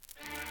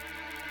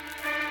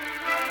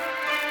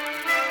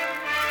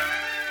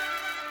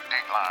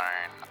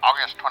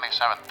August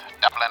 27th,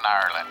 Dublin,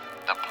 Ireland.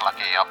 The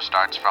plucky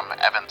upstarts from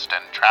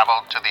Evanston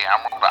traveled to the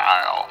Emerald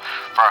Isle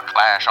for a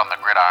clash on the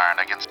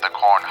gridiron against the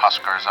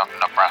Cornhuskers of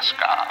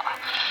Nebraska.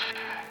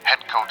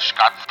 Head coach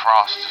Scott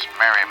Frost's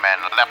merry men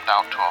leapt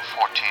out to a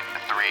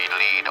 14-3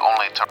 lead,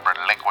 only to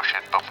relinquish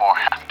it before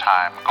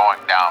halftime,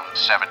 going down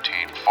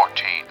 17-14.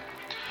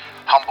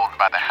 Humbled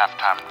by the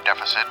halftime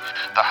deficit,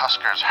 the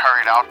Huskers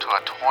hurried out to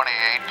a 28-17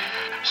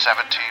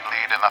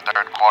 lead in the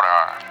third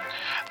quarter.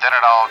 Then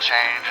it all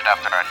changed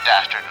after a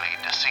dastardly,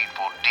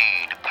 deceitful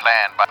deed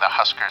planned by the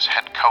Huskers'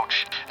 head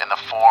coach in the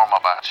form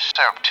of a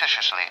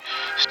surreptitiously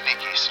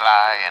sneaky,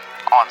 sly, and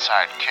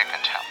onside kick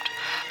attempt.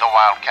 The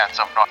Wildcats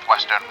of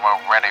Northwestern were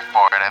ready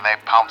for it, and they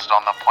pounced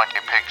on the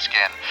pointy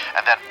pigskin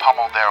and then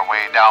pummeled their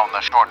way down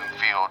the shortened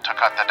field to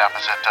cut the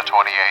deficit to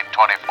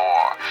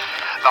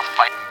 28-24. The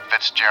fighting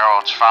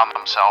Fitzgeralds found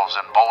themselves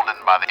emboldened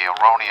by the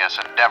erroneous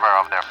endeavor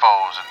of their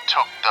foes and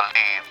took the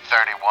lead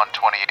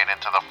 31-28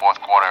 into the fourth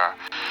quarter.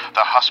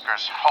 The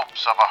Huskers'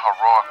 hopes of a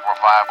heroic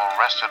revival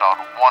rested on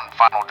one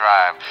final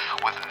drive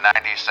with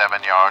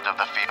 97 yards of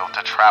the field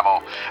to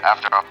travel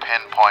after a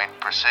pinpoint,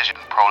 precision,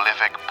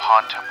 prolific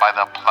punt by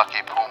the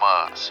plucky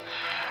Pumas.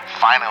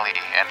 Finally,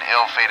 an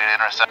ill-fated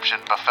interception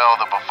befell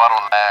the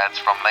befuddled lads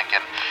from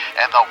Lincoln,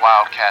 and the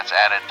Wildcats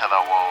added to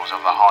the woes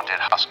of the haunted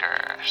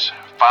Huskers.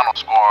 Final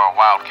score,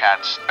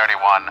 Wildcats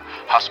 31,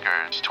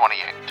 Huskers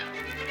 28.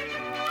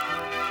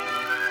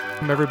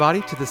 Welcome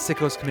everybody to the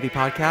Sickos Committee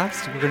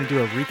podcast. We're going to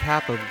do a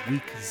recap of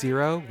week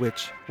 0,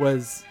 which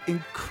was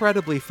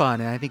incredibly fun,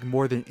 and I think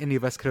more than any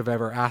of us could have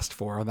ever asked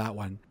for on that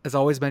one. As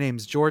always, my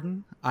name's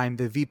Jordan. I'm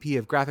the VP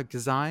of Graphic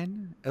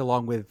Design,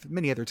 along with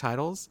many other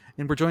titles,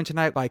 and we're joined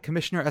tonight by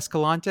Commissioner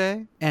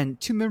Escalante and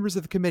 2 members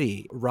of the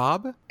committee,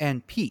 Rob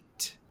and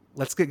Pete.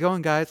 Let's get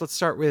going, guys. Let's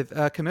start with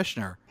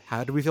Commissioner.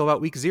 How do we feel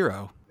about week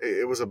 0?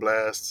 It was a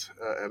blast.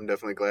 I'm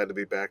definitely glad to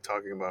be back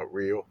talking about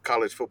real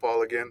college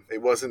football again.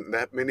 It wasn't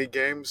that many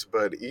games,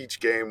 but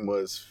each game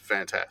was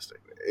fantastic.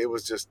 It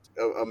was just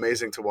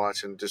amazing to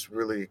watch and just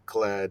really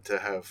glad to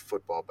have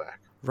football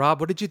back. Rob,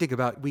 what did you think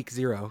about week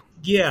 0?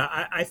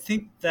 Yeah, I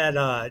think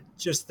that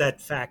just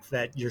that fact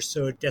that you're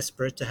so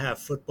desperate to have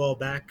football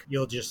back,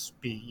 you'll just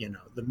be,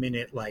 the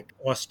minute like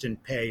Austin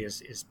Peay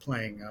is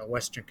playing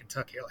Western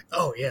Kentucky, you're like,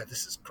 oh yeah,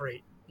 this is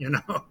great.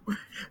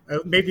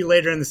 Maybe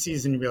later in the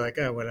season you'll be like,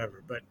 oh,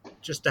 whatever. But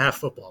just to have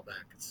football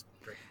back, it's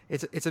great.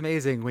 It's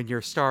amazing when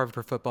you're starved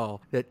for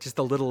football that just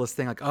the littlest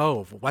thing like,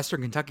 oh,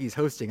 Western Kentucky is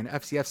hosting an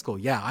FCF school.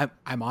 Yeah,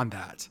 I'm on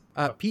that.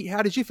 Pete,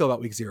 how did you feel about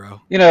week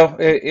 0?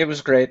 It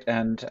was great.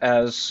 And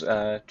as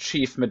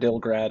Chief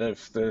Medilgrad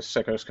of the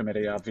Sickos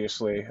Committee,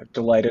 obviously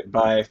delighted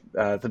by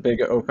the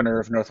big opener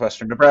of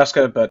Northwestern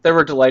Nebraska, but there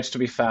were delights to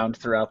be found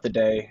throughout the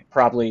day,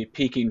 probably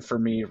peaking for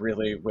me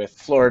really with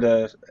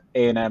Florida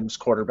A&M's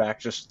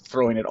quarterback just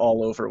throwing it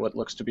all over what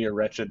looks to be a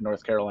wretched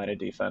North Carolina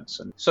defense.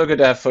 And so good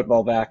to have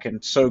football back,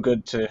 and so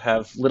good to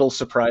have little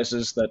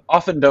surprises that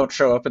often don't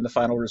show up in the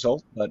final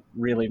result, but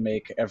really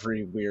make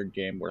every weird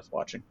game worth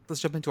watching.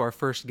 Let's jump into our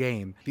first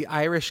game, the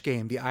Irish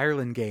game, the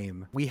Ireland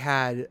game. We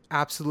had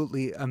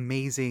absolutely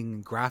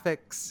amazing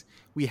graphics.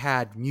 We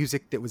had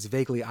music that was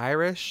vaguely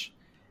Irish,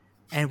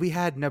 and we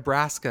had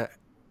Nebraska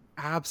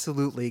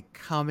absolutely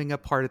coming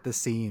apart at the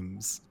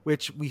seams,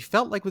 which we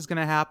felt like was going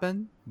to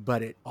happen,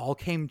 but it all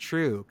came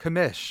true.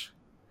 Commish,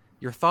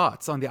 your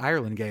thoughts on the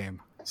Ireland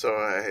game? So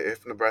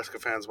if Nebraska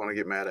fans want to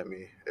get mad at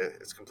me,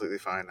 it's completely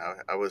fine.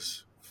 I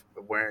was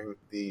wearing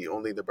the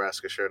only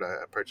Nebraska shirt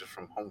I purchased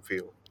from Home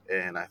Field,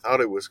 and I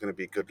thought it was going to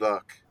be good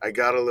luck. I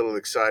got a little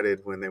excited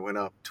when they went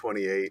up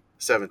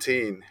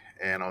 28-17,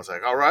 and I was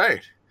like, all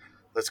right,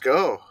 let's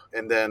go.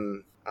 And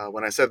then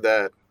when I said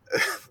that,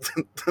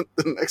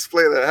 the next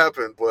play that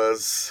happened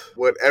was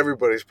what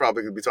everybody's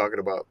probably going to be talking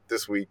about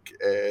this week,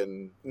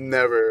 and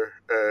never.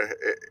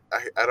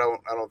 I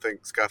don't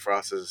think Scott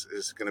Frost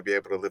is going to be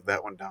able to live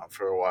that one down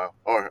for a while,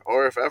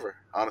 or if ever,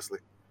 honestly.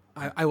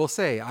 I will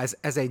say,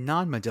 as a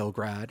non-Medill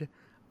grad,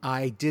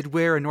 I did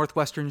wear a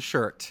Northwestern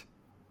shirt,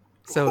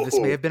 so this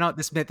may have been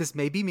this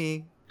may be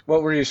me.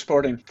 What were you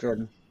sporting,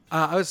 Jordan?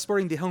 I was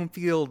sporting the Home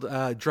Field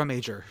Drum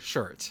Major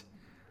shirt.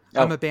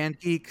 Oh. I'm a band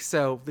geek,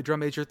 so the Drum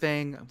Major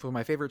thing, one of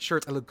my favorite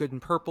shirts. I look good in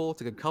purple. It's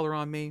a good color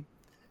on me.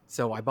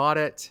 So I bought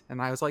it, and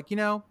I was like,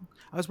 I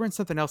was wearing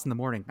something else in the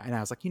morning, and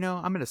I was like,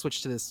 I'm going to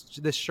switch to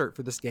this shirt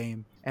for this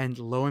game. And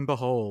lo and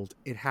behold,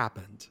 it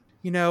happened.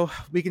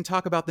 We can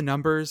talk about the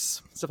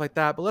numbers, stuff like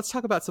that, but let's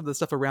talk about some of the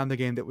stuff around the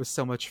game that was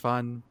so much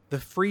fun. The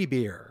free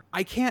beer.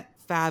 I can't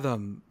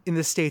fathom, in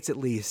the States at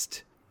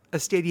least, a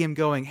stadium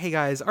going, hey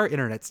guys, our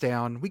internet's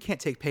down. We can't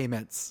take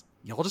payments.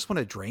 Y'all just want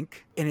to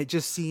drink? And it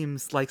just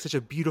seems like such a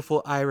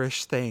beautiful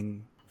Irish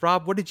thing.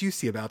 Rob, what did you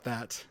see about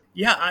that?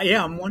 Yeah,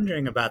 I'm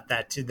wondering about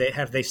that.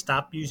 Have they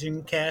stopped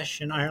using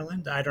cash in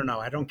Ireland? I don't know.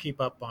 I don't keep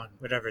up on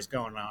whatever's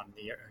going on in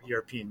the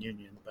European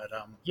Union, but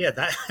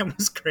that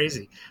was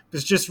crazy.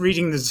 Because just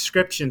reading the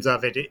descriptions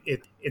of it,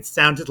 it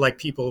sounded like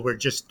people were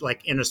just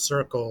like in a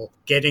circle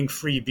getting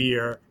free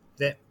beer,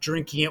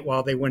 drinking it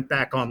while they went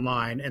back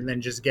online, and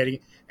then just getting,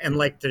 and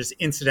like there's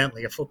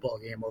incidentally a football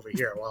game over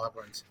here while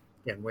everyone's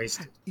getting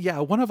wasted. Yeah,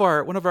 one of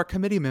our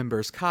committee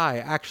members, Kai,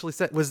 actually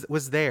said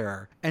was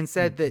there and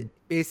said that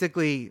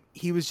basically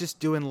he was just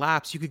doing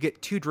laps. You could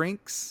get 2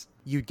 drinks.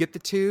 You'd get the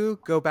 2,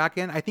 go back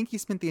in. I think he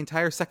spent the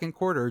entire second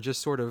quarter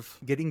just sort of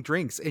getting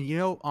drinks.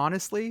 And,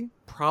 honestly,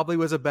 probably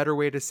was a better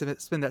way to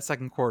spend that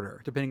second quarter,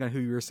 depending on who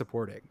you were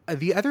supporting.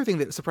 The other thing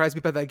that surprised me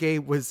about that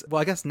game was,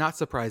 well, I guess not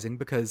surprising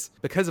because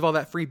of all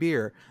that free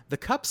beer, the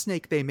cup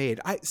snake they made.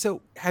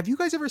 So have you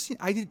guys ever seen,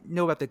 I didn't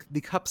know about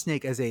the cup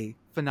snake as a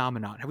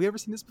phenomenon. Have we ever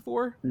seen this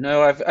before?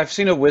 No, I've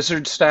seen a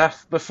wizard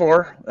staff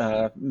before,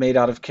 made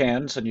out of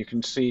cans, and you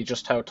can see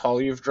just how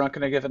tall you've drunk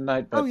in a given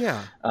night. But,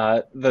 yeah.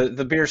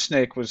 The beer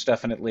snake was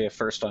definitely a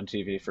first on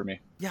TV for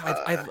me.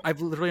 Yeah,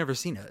 I've literally never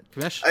seen it.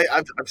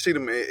 I've seen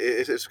them.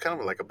 It's kind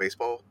of like a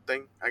baseball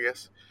thing, I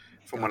guess.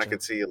 From what I can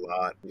see a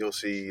lot, you'll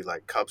see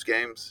like Cubs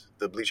games,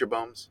 the bleacher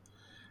bums.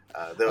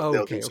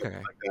 They'll do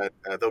something like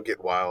that. They'll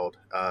get wild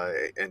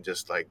and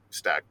just like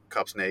stack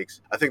cup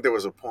snakes. I think there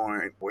was a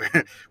point where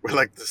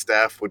like the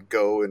staff would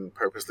go and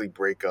purposely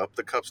break up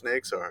the cup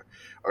snakes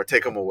or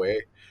take them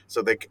away.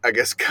 So they, I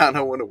guess, kind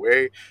of went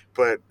away.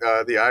 But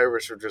the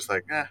Irish were just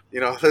like,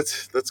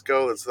 let's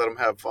go. Let's let them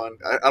have fun.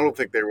 I don't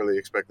think they really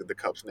expected the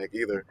cup snake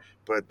either.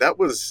 But that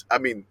was,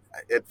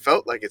 it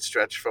felt like it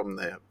stretched from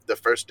the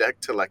first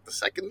deck to like the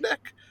second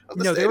deck of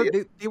the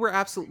stadium. They were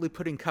absolutely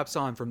putting cups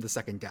on from the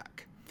second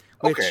deck.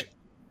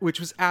 Which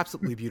was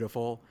absolutely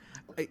beautiful.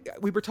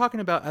 We were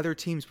talking about other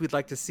teams we'd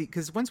like to see,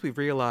 because once we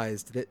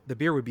realized that the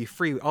beer would be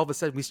free, all of a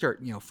sudden we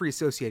start, free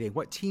associating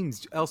what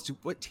teams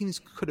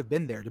could have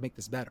been there to make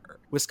this better.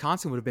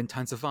 Wisconsin would have been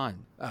tons of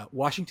fun.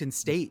 Washington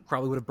State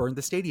probably would have burned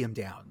the stadium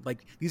down.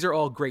 Like, these are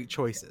all great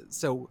choices.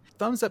 So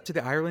thumbs up to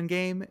the Ireland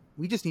game.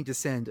 We just need to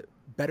send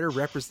better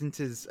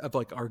representatives of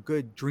like our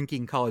good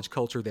drinking college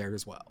culture there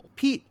as well.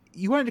 Pete,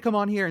 you wanted to come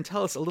on here and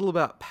tell us a little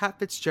about Pat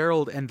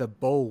Fitzgerald and the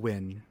bowl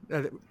win,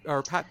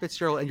 or Pat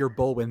Fitzgerald and your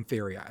bowl win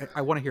theory.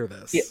 I want to hear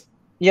this.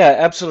 Yeah,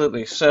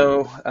 absolutely.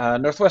 So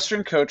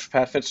Northwestern coach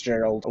Pat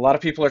Fitzgerald, a lot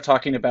of people are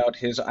talking about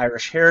his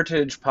Irish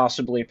heritage,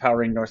 possibly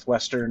powering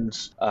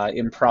Northwestern's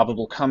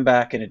improbable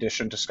comeback, in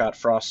addition to Scott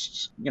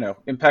Frost's,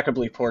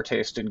 impeccably poor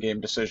taste in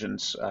game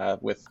decisions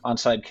with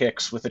onside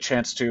kicks with a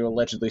chance to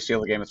allegedly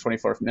steal the game with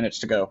 24 minutes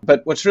to go.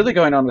 But what's really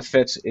going on with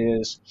Fitz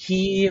is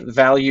he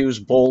values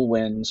bowl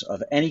wins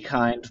of any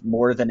kind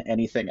more than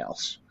anything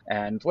else.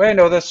 And the way I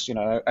know this,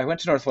 I went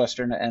to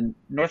Northwestern, and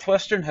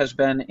Northwestern has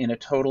been in a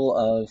total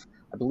of,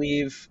 I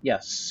believe,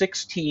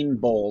 16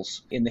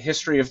 bowls in the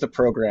history of the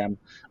program,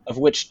 of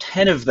which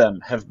 10 of them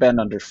have been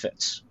under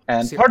Fitz.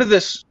 And part of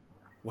this...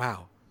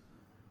 Wow.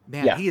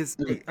 Man, he is...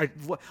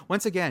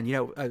 once again,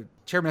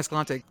 Chairman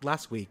Escalante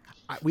last week,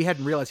 we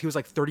hadn't realized he was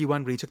like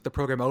 31 when he took the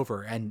program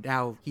over, and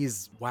now he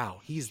is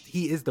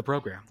the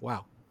program.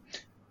 Wow.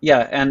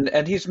 Yeah,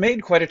 and he's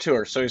made quite a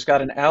tour. So he's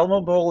got an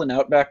Alamo Bowl, an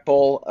Outback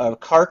Bowl, a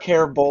Car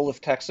Care Bowl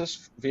of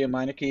Texas via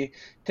Meineke,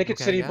 Ticket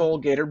City Bowl,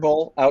 Gator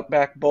Bowl,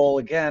 Outback Bowl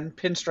again,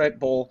 Pinstripe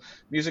Bowl,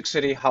 Music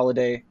City,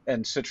 Holiday,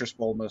 and Citrus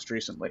Bowl most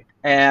recently.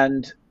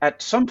 And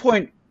at some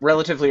point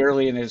relatively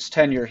early in his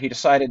tenure, he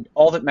decided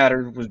all that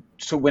mattered was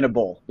to win a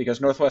bowl, because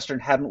Northwestern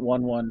hadn't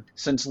won one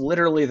since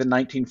literally the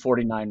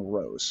 1949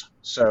 Rose.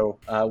 So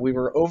we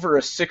were over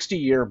a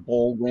 60-year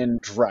bowl win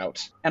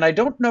drought. And I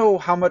don't know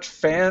how much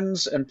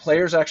fans and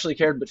players actually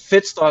cared, but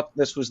Fitz thought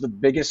this was the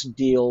biggest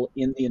deal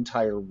in the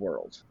entire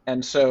world.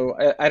 And so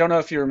I don't know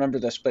if you remember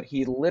this, but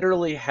he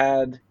literally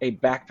had a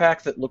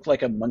backpack that looked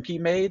like a monkey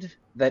made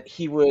that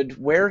he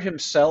would wear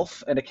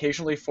himself and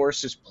occasionally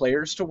force his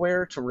players to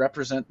wear to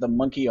represent the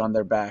monkey on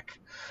their back,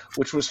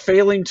 which was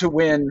failing to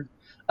win.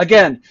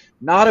 Again,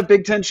 not a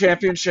Big Ten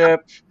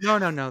championship.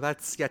 No.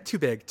 That's, too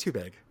big.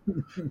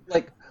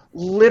 Like,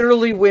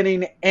 literally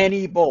winning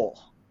any bowl.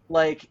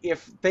 Like,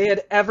 if they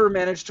had ever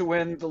managed to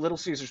win the Little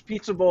Caesars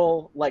Pizza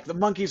Bowl, like, the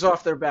monkey's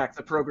off their back.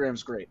 The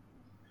program's great.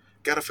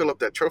 Got to fill up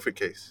that trophy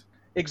case.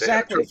 Exactly. They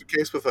had a trophy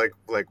case with,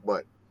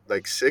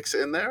 like 6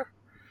 in there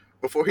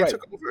before he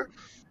took over?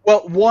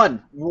 Well,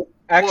 one.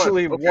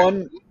 Actually, Okay.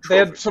 one. They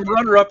had some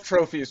runner-up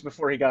trophies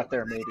before he got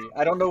there, maybe.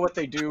 I don't know what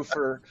they do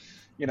for,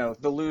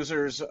 the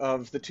losers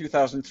of the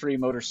 2003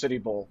 Motor City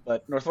Bowl,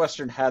 but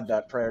Northwestern had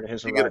that prior to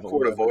his arrival. You get a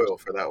quart of oil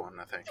for that one,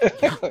 I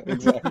think.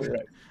 Exactly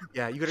right.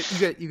 Yeah,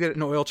 you get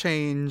an oil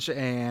change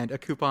and a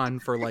coupon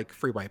for like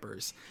free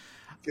wipers.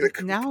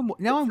 Now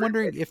I'm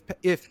wondering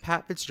if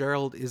Pat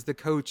Fitzgerald is the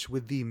coach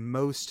with the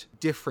most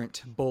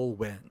different bowl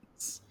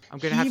wins. I'm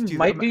gonna have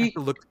to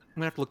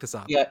look this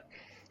up. Yeah.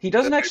 He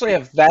doesn't actually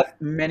have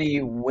that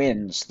many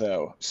wins,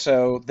 though.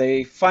 So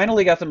they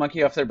finally got the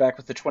monkey off their back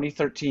with the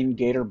 2013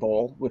 Gator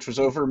Bowl, which was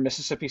over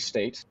Mississippi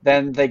State.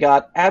 Then they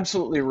got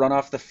absolutely run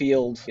off the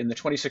field in the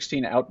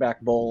 2016 Outback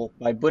Bowl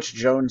by Butch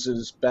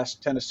Jones's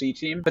best Tennessee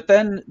team. But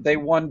then they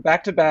won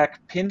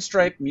back-to-back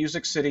Pinstripe,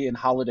 Music City, and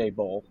Holiday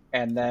Bowl.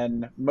 And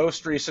then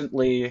most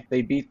recently,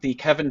 they beat the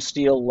Kevin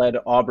Steele-led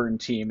Auburn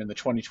team in the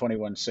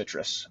 2021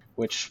 Citrus,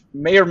 which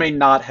may or may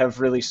not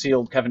have really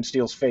sealed Kevin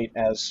Steele's fate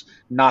as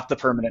not the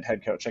permanent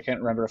head coach. I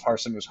can't remember if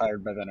Harsin was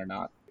hired by then or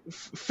not.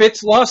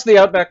 Fitz lost the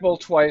Outback Bowl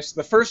twice,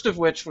 the first of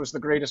which was the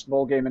greatest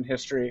bowl game in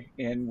history,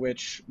 in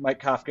which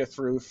Mike Kafka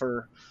threw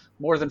for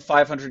more than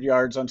 500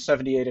 yards on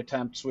 78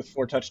 attempts with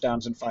 4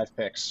 touchdowns and 5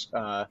 picks,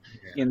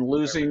 in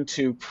losing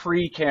to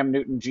pre-Cam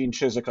Newton, Gene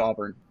Chizik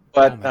Auburn.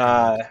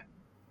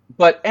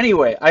 But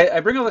anyway, I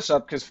bring all this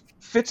up because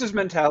Fitz's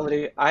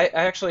mentality, I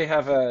actually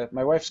have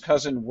my wife's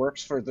cousin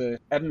works for the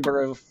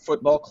Edinburgh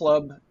Football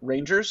Club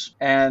Rangers,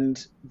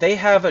 and they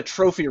have a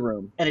trophy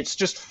room, and it's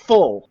just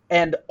full,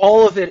 and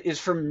all of it is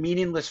from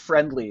meaningless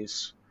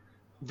friendlies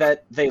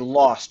that they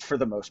lost for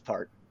the most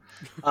part.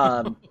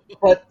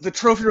 But the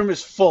trophy room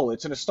is full.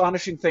 It's an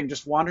astonishing thing,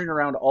 just wandering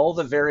around all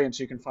the variants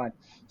you can find.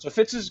 So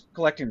Fitz is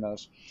collecting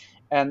those,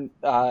 and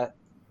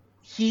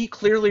he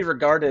clearly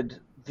regarded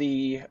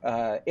the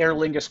Aer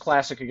Lingus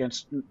Classic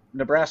against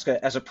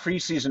Nebraska as a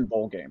preseason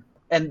bowl game.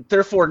 And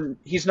therefore,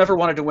 he's never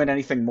wanted to win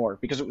anything more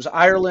because it was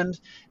Ireland.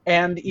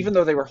 And even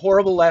though they were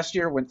horrible last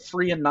year, went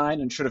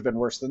 3-9 and should have been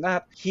worse than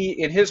that,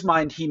 in his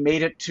mind, he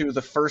made it to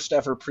the first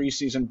ever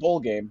preseason bowl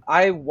game.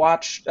 I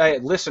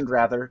listened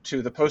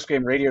to the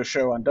post-game radio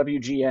show on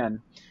WGN,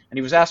 and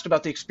he was asked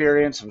about the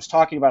experience and was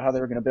talking about how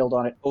they were going to build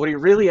on it. But what he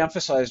really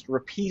emphasized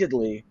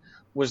repeatedly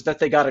was that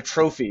they got a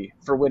trophy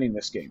for winning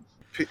this game.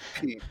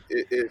 Pete,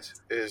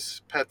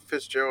 is Pat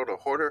Fitzgerald a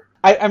hoarder?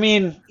 I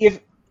mean,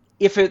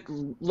 if it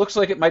looks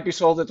like it might be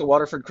sold at the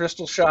Waterford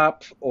Crystal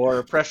Shop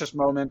or Precious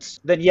Moments,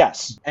 then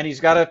yes. And he's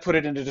got to put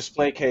it in a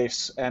display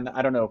case and,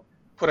 I don't know,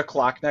 put a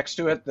clock next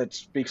to it that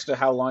speaks to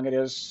how long it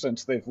is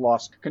since they've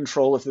lost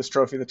control of this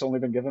trophy that's only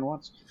been given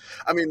once.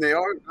 I mean, they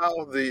are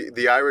now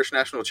the Irish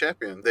national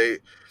champion. They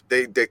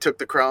took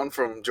the crown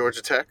from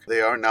Georgia Tech.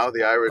 They are now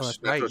the Irish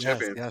national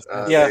champion. Yes.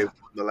 They won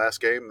the last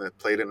game that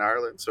played in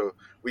Ireland, so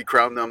we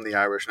crowned them the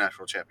Irish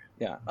national champion.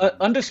 Yeah,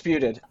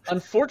 undisputed.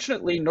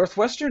 Unfortunately,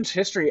 Northwestern's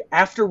history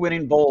after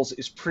winning bowls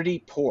is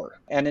pretty poor.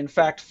 And in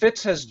fact,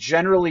 Fitz has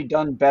generally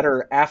done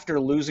better after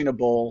losing a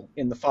bowl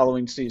in the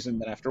following season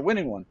than after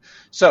winning one.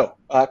 So,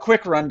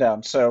 quick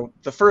rundown. So,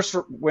 the first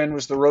win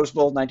was the Rose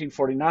Bowl,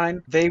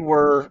 1949. They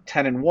were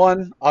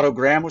 10-1. Otto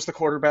Graham was the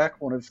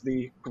quarterback, one of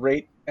the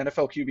great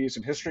NFL QBs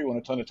in history, won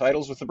a ton of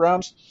titles with the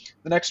Browns.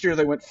 The next year,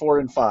 they went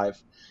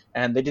 4-5.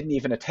 And they didn't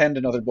even attend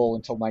another bowl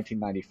until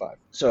 1995.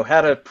 So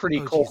had a pretty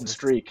cold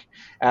streak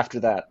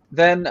after that.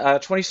 Then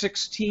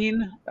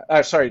 2013,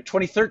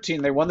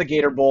 they won the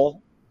Gator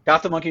Bowl,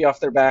 got the monkey off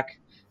their back,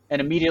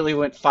 and immediately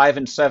went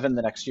 5-7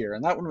 the next year.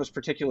 And that one was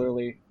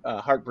particularly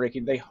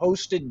heartbreaking. They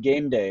hosted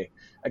game day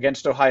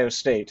against Ohio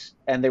State,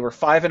 and they were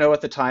 5-0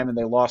 at the time, and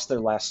they lost their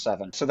last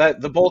 7. So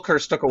that the bowl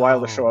curse took a while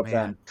to show up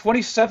then.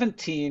 December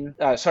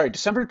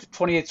 28th,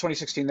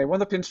 2016, they won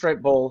the Pinstripe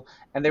Bowl,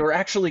 and they were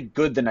actually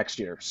good the next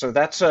year. So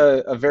that's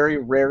a very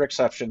rare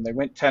exception. They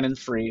went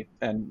 10-3,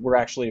 and were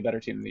actually a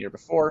better team than the year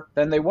before.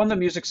 Then they won the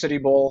Music City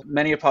Bowl.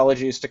 Many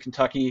apologies to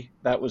Kentucky.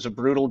 That was a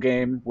brutal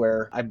game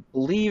where I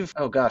believe,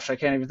 I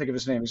can't even think of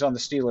his name. He's on the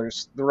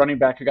Steelers. The running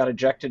back who got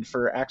ejected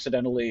for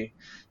accidentally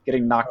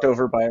getting knocked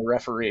over by a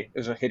referee. It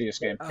was a hideous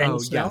game.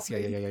 Yes.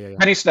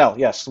 Penny Snell,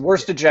 yes. The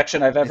worst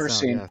ejection I've ever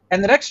seen. Yeah.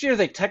 And the next year,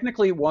 they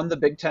technically won the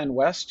Big Ten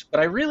West, but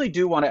I really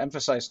do want to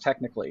emphasize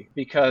technically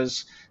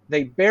because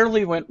they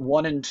barely went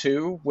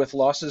 1-2 with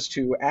losses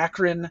to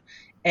Akron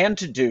and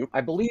to Duke.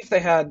 I believe they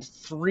had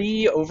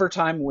 3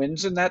 overtime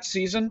wins in that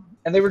season,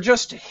 and they were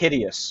just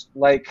hideous.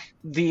 Like,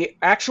 the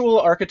actual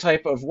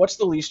archetype of what's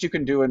the least you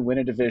can do and win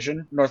a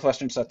division,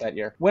 Northwestern set that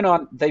year.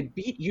 They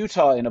beat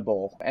Utah in a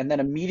bowl, and then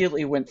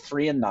immediately went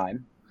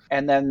 3-9.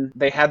 And then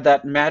they had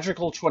that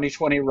magical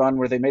 2020 run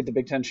where they made the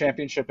Big Ten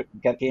championship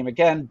game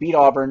again, beat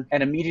Auburn,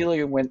 and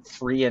immediately went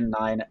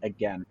 3-9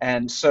 again.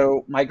 And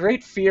so my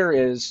great fear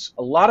is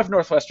a lot of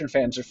Northwestern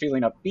fans are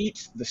feeling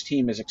upbeat. This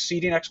team is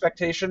exceeding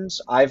expectations.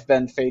 I've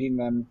been fading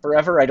them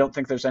forever. I don't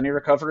think there's any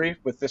recovery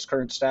with this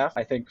current staff.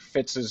 I think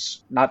Fitz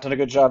has not done a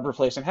good job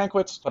replacing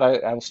Hankwitz,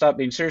 but I will stop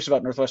being serious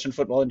about Northwestern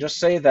football and just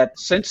say that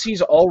since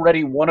he's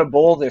already won a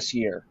bowl this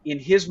year, in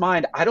his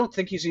mind, I don't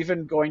think he's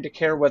even going to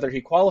care whether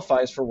he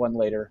qualifies for one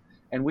later.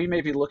 And we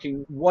may be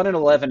looking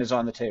 1-11 is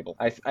on the table.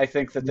 I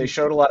think that they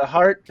showed a lot of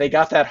heart. They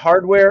got that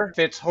hardware.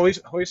 Fitz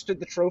hoisted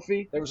the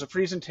trophy. There was a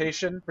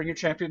presentation. Bring your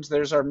champions.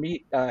 There's our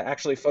meet.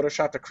 Actually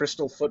photoshopped a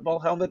crystal football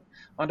helmet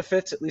onto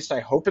Fitz. At least I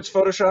hope it's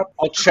photoshopped.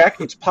 I'll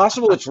check. It's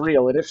possible it's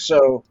real. And if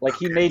so,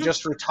 he may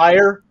just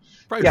retire.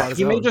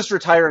 He may just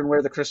retire and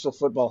wear the crystal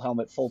football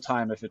helmet full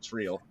time if it's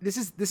real. This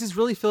is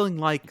really feeling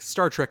like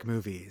Star Trek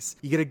movies.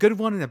 You get a good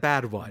one and a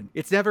bad one.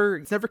 It's never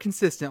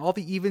consistent. All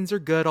the evens are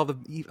good. All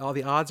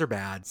the odds are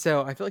bad.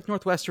 So I feel like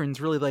Northwestern's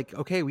really like,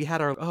 okay, we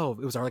had it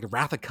was our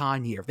Wrath of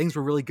Khan year. Things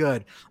were really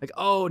good. Like,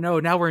 oh no,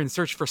 now we're in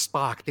search for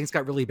Spock. Things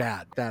got really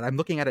bad. That I'm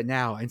looking at it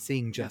now and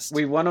seeing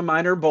we won a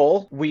minor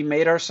bowl. We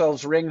made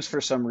ourselves rings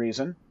for some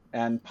reason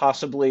and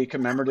possibly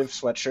commemorative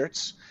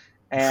sweatshirts.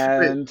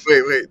 And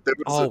wait. There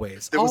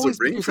was a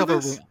ring for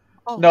this?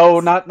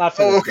 No, not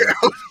for this. Okay.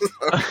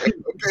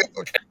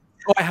 Okay.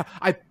 Oh,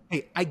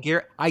 I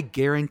I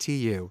guarantee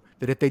you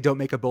that if they don't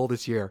make a bowl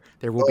this year,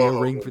 there will be a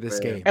ring for this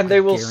man. game. And I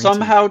they will guarantee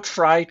somehow it.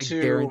 try I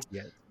to guarantee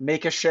it.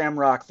 make a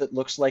shamrock that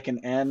looks like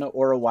an N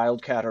or a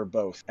wildcat or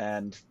both.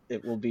 And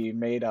it will be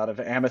made out of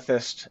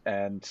amethyst,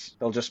 and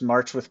they'll just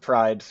march with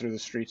pride through the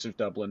streets of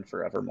Dublin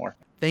forevermore.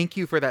 Thank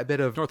you for that bit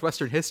of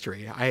Northwestern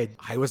history.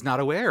 I was not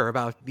aware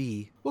about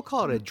we'll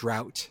call it a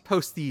drought,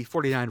 post the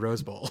 49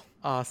 Rose Bowl.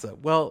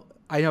 Awesome. Well,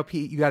 I know,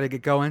 Pete, you got to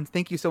get going.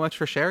 Thank you so much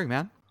for sharing,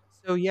 man.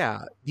 So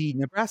yeah, the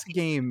Nebraska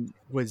game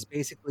was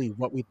basically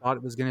what we thought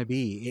it was going to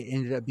be. It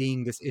ended up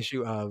being this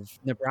issue of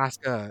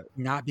Nebraska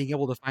not being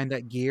able to find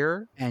that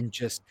gear and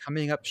just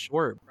coming up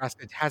short.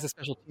 Nebraska has a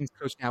special teams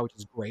coach now, which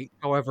is great.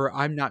 However,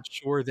 I'm not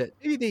sure that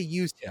maybe they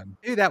used him.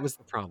 Maybe that was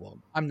the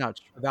problem. I'm not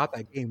sure about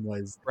that game.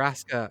 Was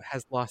Nebraska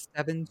has lost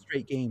 7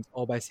 straight games,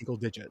 all by single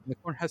digit. And the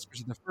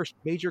Cornhuskers are the first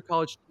major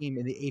college team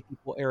in the AP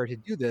poll era to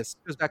do this.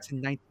 It goes back to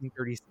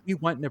 1930s. We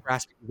want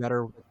Nebraska to be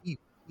better.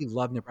 We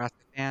love Nebraska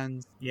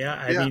fans. Yeah,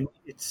 I mean,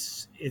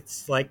 it's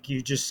like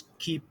you just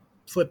keep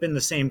flipping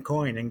the same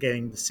coin and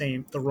getting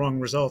the wrong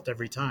result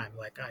every time.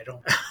 Like, I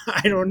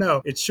don't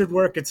know. It should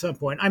work at some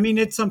point. I mean,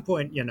 at some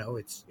point,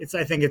 it's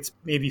I think it's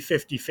maybe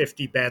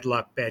 50-50 bad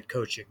luck, bad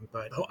coaching,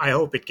 but I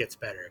hope it gets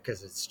better,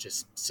 because it's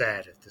just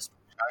sad at this point.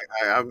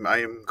 I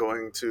am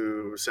going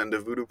to send a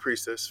voodoo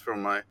priestess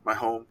from my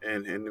home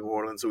in New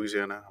Orleans,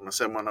 Louisiana. I'm gonna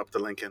send one up to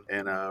Lincoln,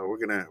 and we're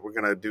gonna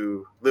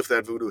lift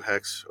that voodoo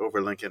hex over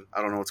Lincoln.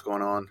 I don't know what's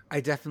going on. I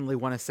definitely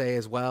want to say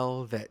as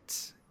well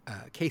that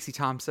Casey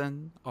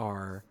Thompson,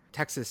 our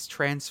Texas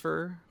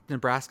transfer to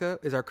Nebraska,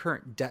 is our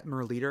current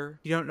Detmer leader.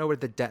 You don't know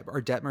what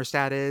our Detmer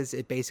stat is.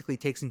 It basically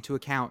takes into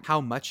account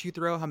how much you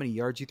throw, how many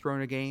yards you throw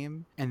in a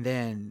game, and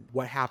then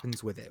what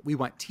happens with it. We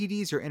want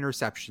TDs or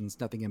interceptions,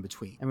 nothing in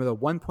between. And with a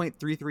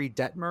 1.33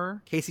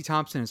 Detmer, Casey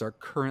Thompson is our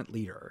current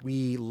leader.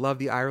 We love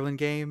the Ireland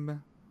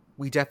game.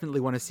 We definitely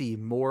want to see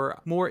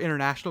more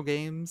international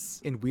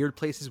games in weird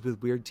places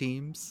with weird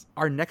teams.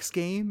 Our next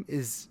game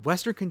is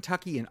Western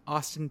Kentucky and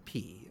Austin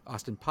P.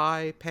 Austin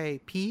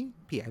P.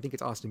 I think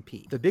it's Austin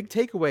P. The big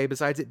takeaway,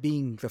 besides it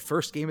being the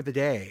first game of the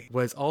day,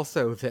 was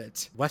also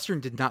that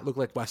Western did not look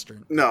like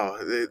Western. No,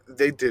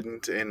 they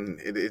didn't, and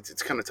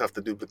it's kind of tough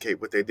to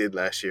duplicate what they did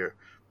last year.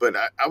 But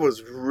I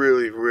was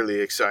really, really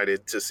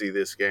excited to see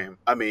this game.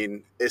 I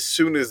mean, as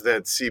soon as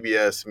that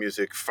CBS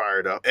music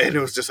fired up, and it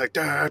was just like,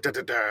 da, da,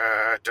 da,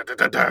 da, da, da,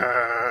 da,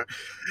 da,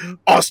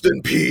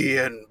 Austin P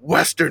and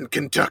Western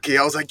Kentucky.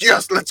 I was like,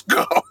 yes, let's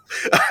go.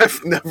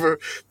 I've never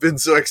been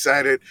so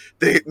excited.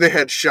 They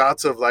had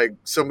shots of like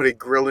somebody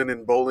grilling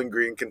in Bowling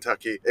Green,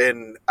 Kentucky,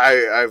 and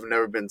I've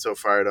never been so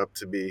fired up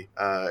to be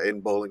in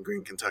Bowling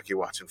Green, Kentucky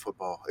watching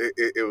football.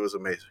 It was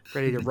amazing.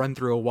 Ready to run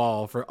through a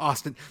wall for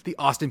the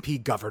Austin P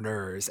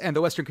Governors and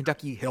the Western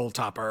Kentucky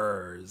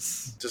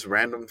Hilltoppers. Just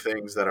random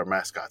things that are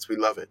mascots. We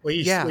love it. Well,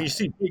 you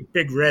see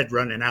Big Red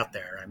running out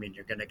there. I mean,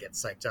 you're going to get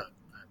psyched up.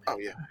 Oh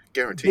yeah,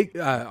 guaranteed.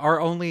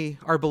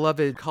 Our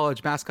beloved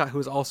college mascot, who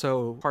is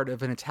also part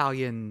of an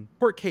Italian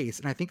court case,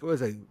 and I think it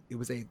was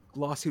a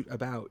lawsuit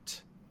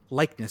about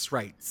likeness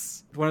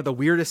rights. One of the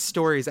weirdest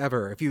stories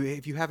ever. If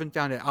you haven't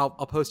found it, I'll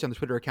post it on the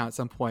Twitter account at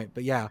some point.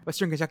 But yeah,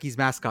 Western Kentucky's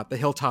mascot, the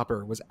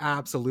Hilltopper, was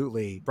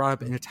absolutely brought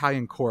up in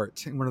Italian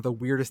court, and one of the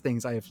weirdest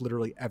things I have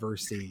literally ever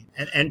seen.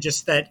 And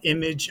just that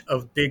image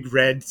of Big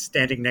Red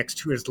standing next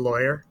to his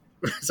lawyer.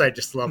 I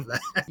just love that.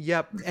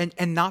 Yep,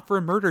 and not for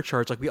a murder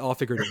charge like we all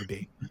figured it would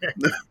be.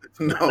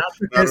 Not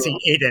because he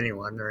ate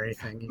anyone or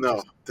anything.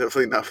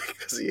 Definitely not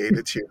because he ate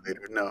a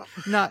cheerleader. No,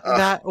 not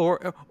that,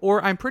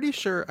 or I'm pretty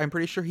sure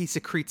he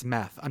secretes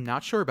meth. I'm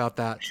not sure about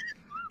that,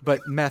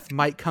 but meth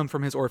might come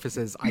from his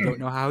orifices. I don't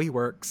know how he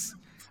works.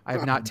 I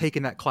have not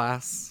taken that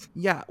class.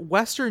 Yeah,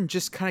 Western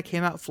just kind of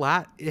came out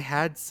flat. They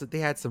had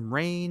some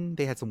rain,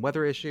 they had some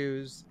weather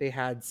issues, they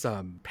had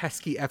some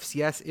pesky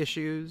FCS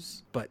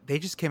issues, but they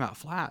just came out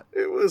flat.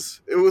 It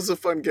was a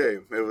fun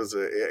game. It was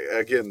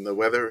again, the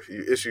weather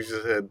issues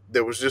had.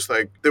 There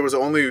was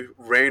only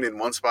rain in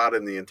one spot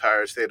in the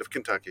entire state of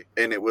Kentucky,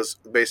 and it was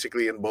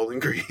basically in Bowling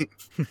Green.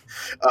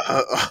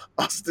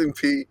 Austin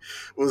P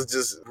was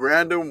just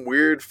random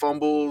weird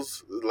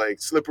fumbles,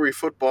 like slippery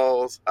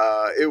footballs.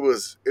 It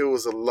was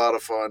a lot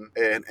of fun,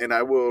 and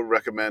I will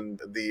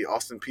recommend the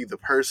Austin P the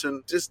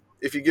person. Just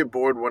if you get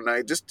bored one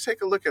night, just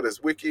take a look at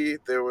his wiki.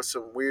 There was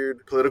some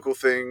weird political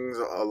things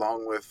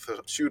along with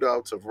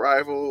shootouts of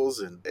rivals,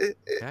 and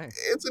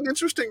it's an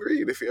interesting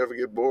read if you ever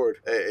get bored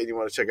and you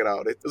want to check it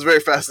out. It was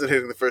very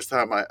fascinating the first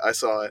time I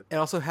saw it. It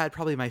also had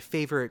probably my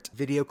favorite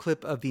video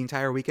clip of the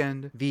entire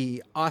weekend.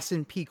 The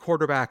Austin P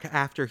quarterback,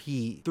 after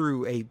he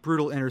threw a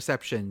brutal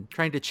interception,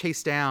 trying to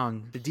chase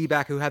down the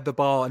D-back who had the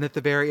ball, and at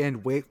the very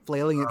end,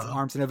 flailing its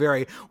arms in a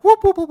very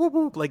whoop, whoop, whoop, whoop,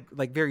 whoop,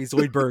 like very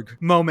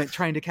Zoidberg moment,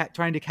 trying to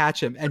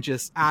catch him, and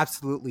just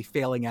absolutely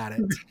failing at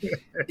it.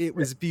 It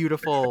was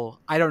beautiful.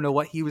 I don't know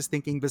what he was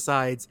thinking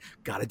besides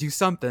gotta do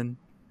something,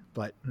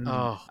 but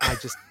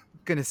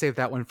gonna save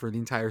that one for the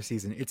entire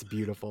season. It's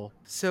beautiful.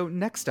 So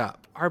next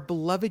up, our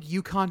beloved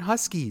Yukon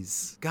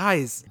Huskies.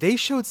 Guys, they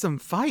showed some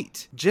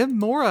fight. Jim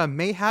Mora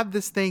may have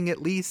this thing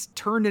at least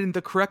turned in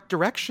the correct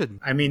direction.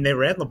 I mean, they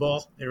ran the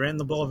ball. They ran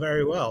the ball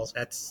very well.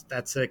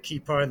 That's a key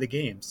part of the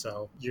game.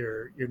 So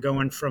you're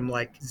going from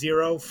like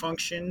zero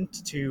function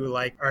to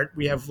like,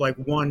 we have like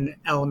one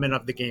element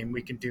of the game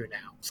we can do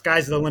now.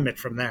 Sky's the limit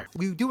from there.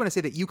 We do want to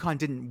say that UConn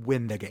didn't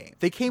win the game.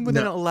 They came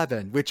within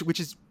 11, which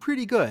is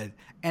pretty good.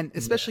 And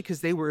especially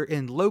because they were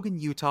in Logan,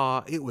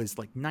 Utah. It was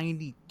like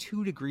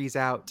 92 degrees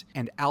out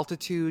and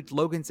altitude.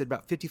 Logan's at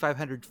about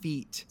 5,500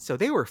 feet. So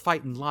they were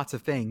fighting lots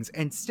of things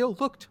and still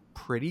looked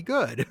pretty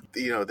good.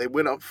 They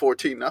went up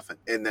 14-0,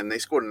 and then they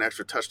scored an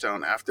extra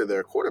touchdown after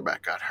their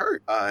quarterback got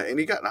hurt, and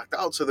he got knocked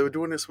out. So they were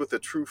doing this with a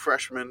true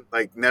freshman,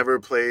 like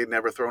never played,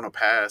 never thrown a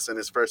pass, and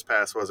his first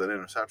pass was an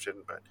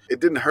interception, but it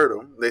didn't hurt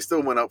him. They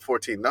still went up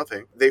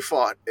 14-0. They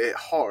fought it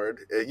hard.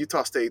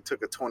 Utah State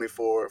took a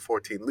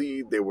 24-14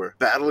 lead. They were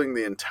battling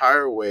the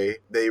entire way.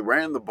 They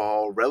ran the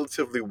ball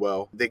relatively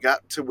well. They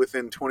got to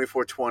within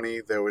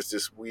 24-20. There was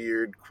this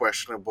weird,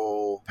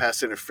 questionable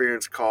pass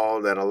interference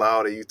call that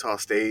allowed a Utah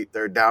State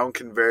their down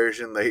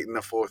conversion late in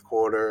the fourth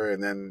quarter,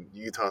 and then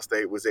Utah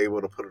State was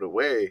able to put it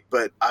away.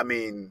 But I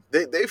mean,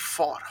 they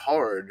fought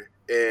hard,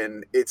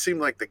 and it seemed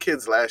like the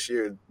kids last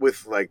year,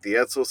 with like the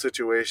Etzel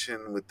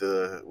situation, with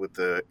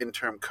the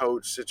interim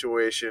coach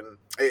situation,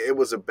 it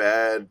was a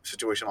bad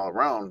situation all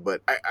around.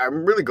 But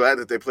I'm really glad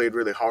that they played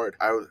really hard.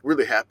 I was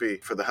really happy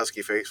for the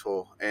Husky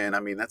faithful, and I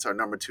mean, that's our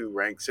number 2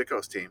 ranked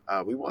Sickos team.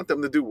 We want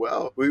them to do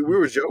well. We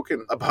were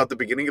joking about the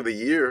beginning of the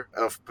year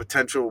of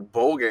potential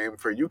bowl game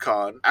for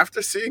UConn.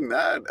 After seeing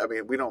that, I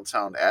mean, we don't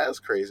sound as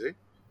crazy.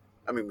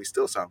 I mean, we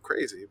still sound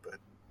crazy, but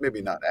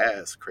maybe not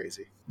as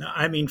crazy. No,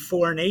 I mean,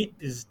 4-8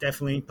 is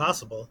definitely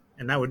possible,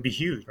 and that would be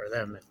huge for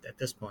them at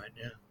this point.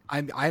 Yeah.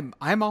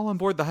 I'm all on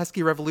board the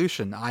Husky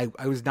Revolution. I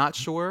was not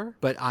sure,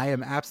 but I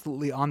am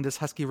absolutely on this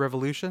Husky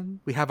Revolution.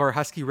 We have our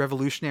Husky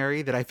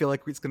Revolutionary that I feel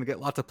like it's going to get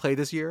lots of play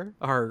this year.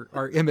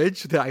 Our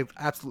image that I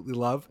absolutely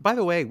love. By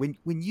the way, when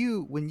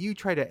you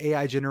try to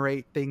AI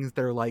generate things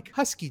that are like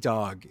Husky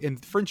Dog in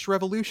French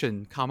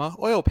Revolution,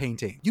 oil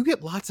painting, you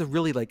get lots of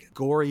really like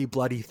gory,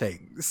 bloody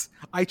things.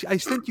 I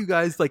sent you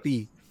guys like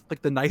the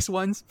nice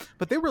ones,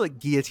 but they were like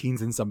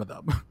guillotines in some of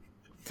them.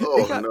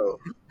 No.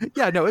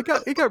 Yeah, no, it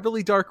got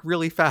really dark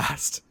really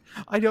fast.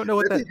 I don't know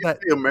what Maybe that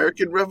the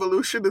American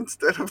Revolution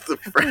instead of the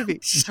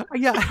French.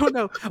 Yeah, I don't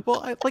know.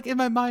 Well, like in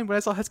my mind when I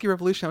saw Husky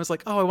Revolution, I was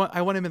like, oh,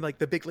 I want him in like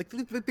the big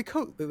the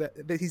coat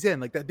that he's in,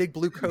 like that big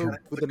blue coat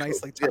with the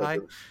nice like tie.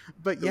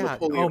 But yeah,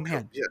 oh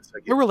man, yes,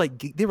 they were like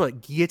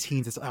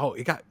guillotines.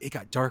 It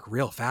got dark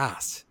real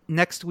fast.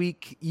 Next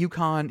week,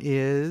 UConn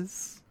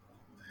is.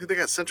 They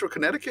got Central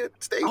Connecticut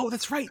State. Oh,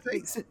 that's right.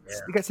 They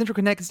got Central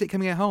Connecticut State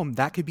coming at home.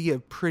 That could be a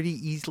pretty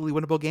easily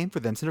winnable game for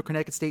them. Central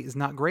Connecticut State is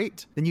not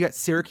great. Then you got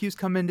Syracuse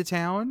coming into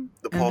town.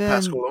 The Paul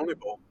Pasqualone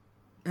Bowl.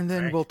 And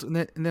then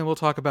we'll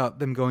talk about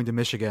them going to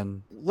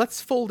Michigan. Let's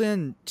fold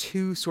in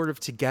two sort of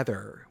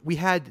together. We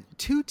had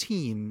two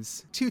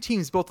teams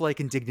both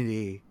like in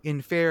dignity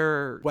in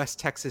fair West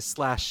Texas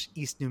 /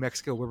 East New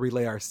Mexico where we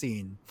lay our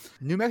scene.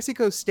 New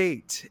Mexico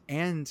State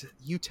and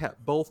UTEP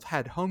both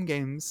had home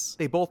games.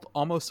 They both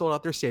almost sold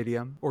out their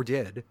stadium, or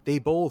did. They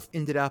both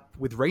ended up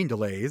with rain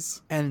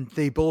delays, and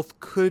they both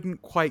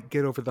couldn't quite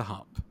get over the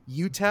hump.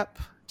 UTEP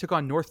took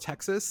on North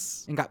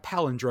Texas and got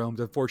palendromed,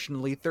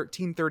 unfortunately,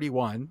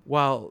 13-31,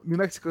 while New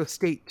Mexico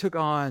State took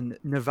on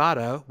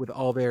Nevada with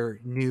all their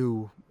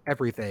new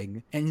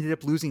everything and ended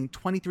up losing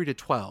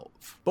 23-12.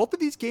 Both of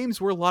these games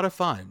were a lot of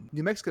fun.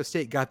 New Mexico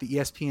State got the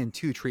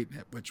ESPN2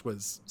 treatment, which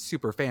was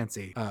super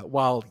fancy,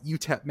 while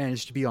UTEP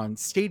managed to be on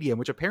Stadium,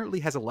 which apparently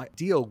has a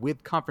deal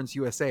with Conference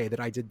USA that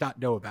I did not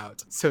know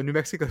about. So New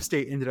Mexico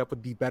State ended up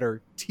with the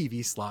better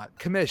TV slot.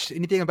 Kamish,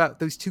 anything about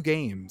those two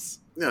games?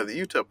 No, the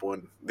UTEP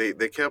one, they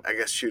kept, I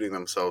guess, shooting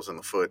themselves in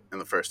the foot in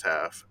the first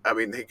half. I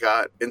mean, they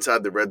got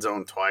inside the red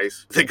zone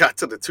twice. They got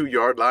to the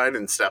 2-yard line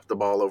and snapped the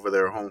ball over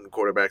their home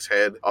quarterback's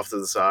head off to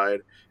the side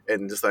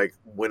and just like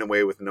went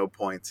away with no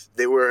points.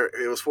 It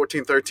was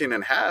 14-13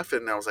 and a half,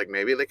 and I was like,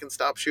 maybe they can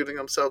stop shooting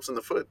themselves in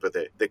the foot, but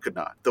they could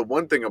not. The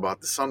one thing about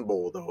the Sun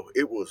Bowl, though,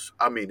 it was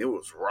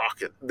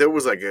rocking. There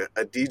was like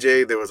a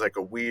DJ, there was like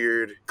a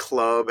weird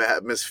club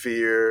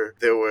atmosphere,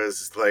 there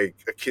was like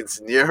a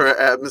quinceañera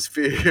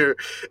atmosphere.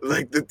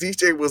 Like the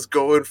DJ was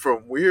going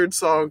from weird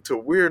song to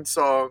weird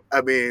song.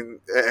 I mean,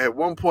 at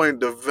one point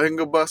the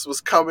Venga bus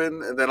was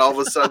coming, and then all of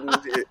a sudden,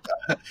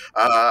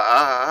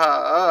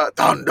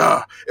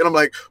 thunder, and I'm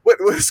like, what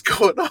is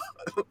going on?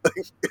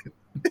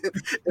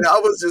 And I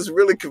was just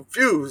really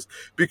confused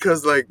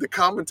because like the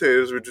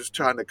commentators were just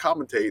trying to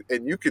commentate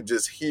and you could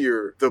just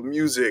hear the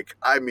music.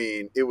 I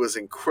mean, it was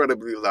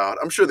incredibly loud.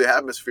 I'm sure the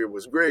atmosphere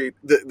was great.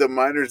 The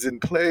Miners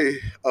didn't play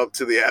up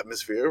to the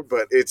atmosphere,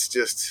 but it's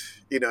just,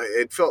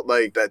 it felt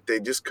like that they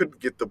just couldn't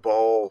get the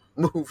ball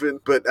moving.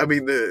 But I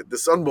mean, the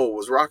Sun Bowl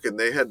was rocking.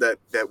 They had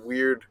that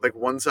weird, like,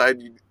 one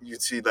side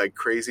you'd see like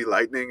crazy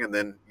lightning, and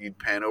then you'd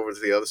pan over to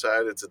the other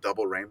side. It's a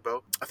double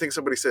rainbow. I think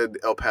somebody said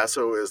El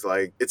Paso is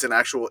like, it's an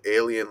actual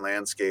alien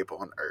landscape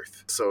on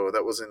Earth. So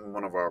that was in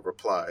one of our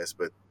replies.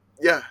 But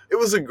yeah, it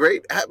was a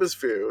great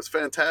atmosphere. It was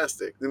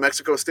fantastic. New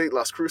Mexico State,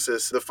 Las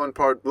Cruces. The fun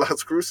part,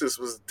 Las Cruces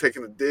was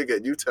taking a dig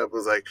at UTEP. It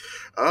was like,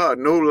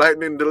 no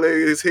lightning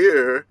delays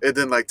here. And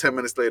then like 10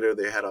 minutes later,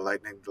 they had a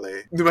lightning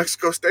delay. New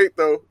Mexico State,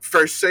 though,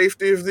 first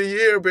safety of the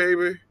year,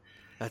 baby.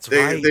 That's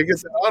They right. get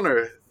the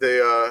honor. They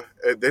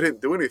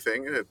didn't do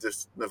anything. It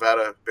just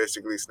Nevada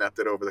basically snapped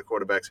it over the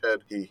quarterback's head.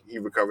 He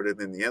recovered it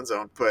in the end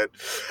zone. But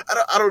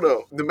I don't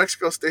know. New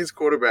Mexico State's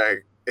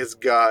quarterback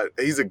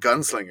he's a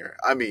gunslinger.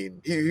 I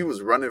mean, he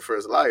was running for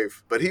his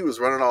life, but he was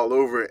running all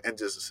over and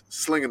just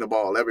slinging the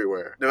ball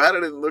everywhere.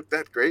 Nevada didn't look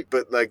that great,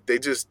 but like they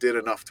just did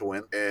enough to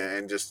win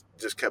and just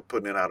kept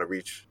putting it out of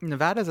reach.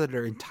 Nevada's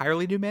under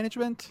entirely new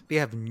management. They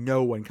have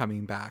no one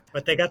coming back.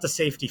 But they got the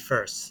safety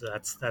first. So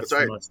that's That's the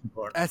right. most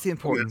important. That's the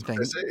important That's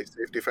what thing. I say.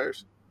 Safety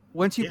first.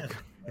 Once you Yeah.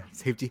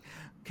 safety,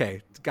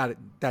 okay, got it.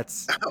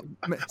 That's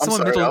I'm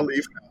sorry. I'll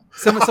leave now.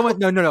 Someone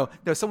no.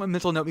 Someone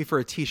mental note me for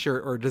a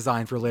T-shirt or a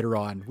design for later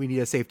on. We need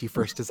a safety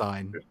first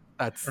design.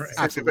 That's Right.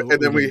 absolutely.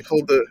 And then we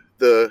hold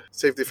the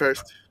safety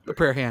first. The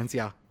prayer hands,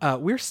 yeah.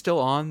 We're still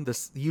on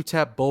this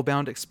UTEP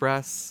Bullbound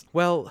Express.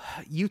 Well,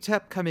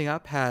 UTEP coming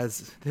up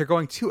they're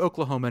going to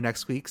Oklahoma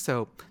next week,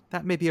 so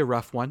that may be a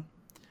rough one.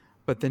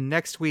 But the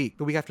next week,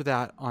 the week after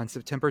that, on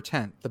September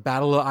 10th, the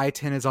Battle of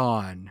I-10 is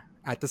on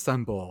at the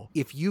Sun Bowl.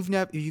 If you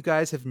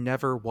guys have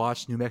never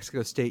watched New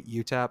Mexico State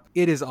UTEP,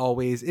 it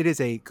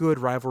is a good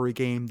rivalry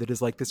game that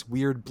is like this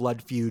weird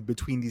blood feud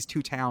between these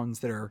two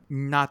towns that are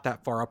not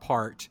that far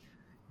apart.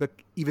 But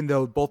even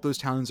though both those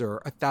towns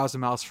are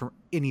 1,000 miles from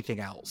anything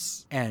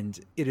else, and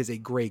it is a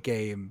great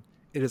game.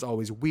 It is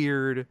always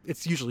weird.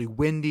 It's usually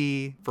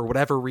windy for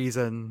whatever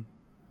reason.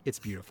 It's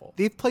beautiful.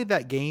 They've played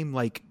that game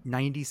like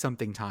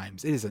 90-something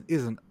times. It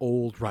is an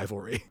old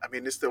rivalry. I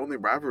mean, it's the only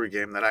rivalry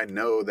game that I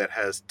know that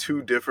has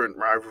two different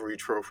rivalry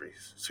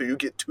trophies. So you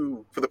get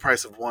two for the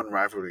price of one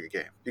rivalry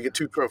game. You get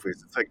two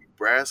trophies. It's like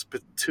brass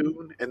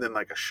spittoon and then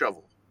like a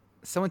shovel.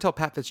 Someone tell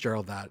Pat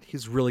Fitzgerald that.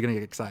 He's really going to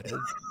get excited.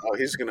 Oh,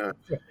 he's gonna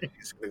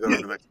go to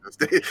New Mexico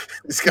State.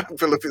 He's gonna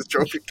fill up his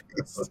trophy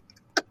case.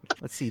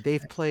 Let's see.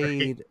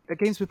 That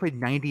game's been played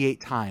 98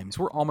 times.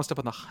 We're almost up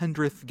on the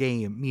 100th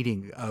game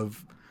meeting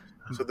of.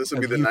 So this will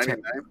be the UTEP.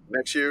 99.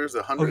 Next year is the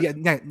 100. Oh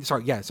yeah,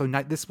 sorry, yeah. So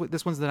this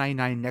one's the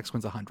 99. Next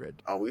one's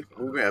 100. Oh, we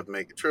may have to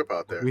make a trip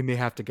out there. We may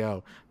have to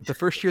go. The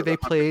first year they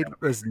played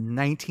was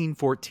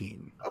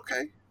 1914.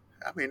 Okay,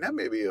 I mean that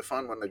may be a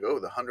fun one to go.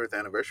 The 100th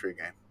anniversary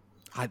game.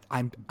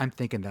 I'm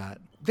thinking that.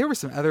 There was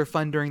some other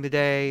fun during the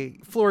day.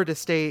 Florida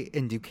State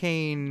and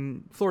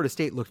Duquesne. Florida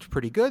State looked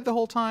pretty good the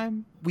whole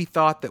time. We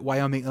thought that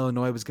Wyoming,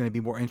 Illinois was going to be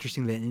more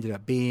interesting than it ended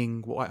up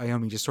being.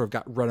 Wyoming just sort of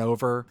got run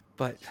over.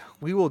 But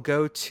we will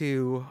go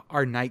to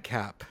our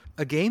nightcap.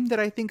 A game that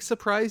I think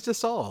surprised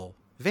us all.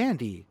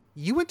 Vandy,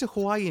 you went to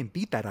Hawaii and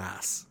beat that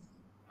ass.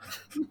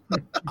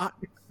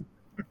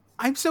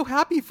 I'm so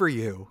happy for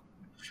you.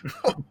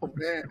 Oh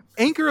man,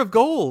 Anchor of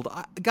Gold.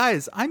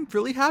 Guys, I'm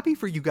really happy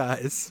for you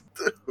guys.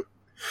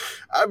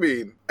 I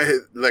mean,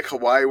 like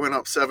Hawaii went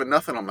up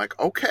 7-0. I'm like,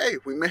 okay,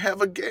 we may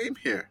have a game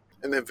here.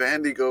 And then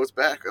Vandy goes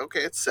back.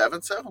 Okay, it's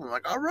 7-7. I'm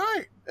like, all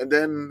right. And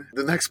then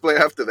the next play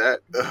after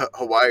that,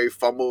 Hawaii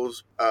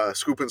fumbles,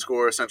 scoop and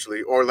score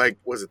essentially. Or like,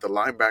 was it the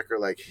linebacker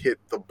like hit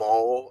the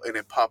ball and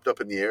it popped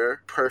up in the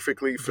air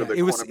perfectly for the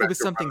cornerback? It was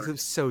something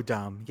so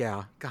dumb.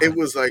 Yeah. God. It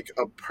was like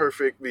a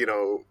perfect,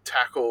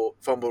 tackle,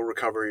 fumble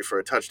recovery for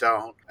a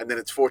touchdown. And then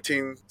it's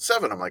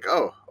 14-7. I'm like,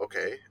 oh,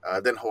 okay.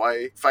 Then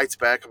Hawaii fights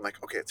back. I'm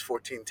like, okay, it's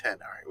 14-10. All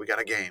right, we got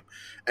a game.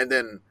 And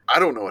then I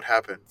don't know what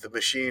happened. The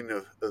machine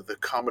of the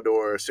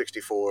Commodore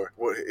 64.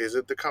 What is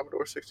it? The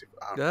Commodore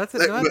 64? Yeah,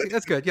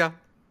 that's good. Yeah.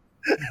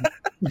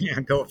 Yeah,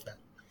 go with that.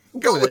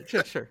 Go with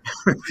it. Sure.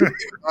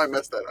 I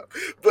messed that up.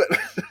 But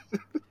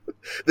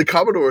the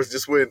Commodores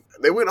just went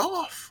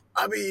off.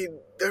 I mean,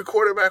 their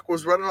quarterback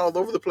was running all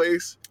over the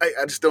place.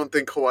 I just don't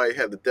think Hawaii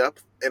had the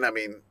depth. And I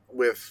mean,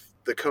 with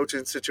the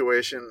coaching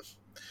situation,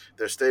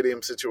 their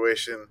stadium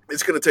situation,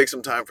 it's going to take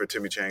some time for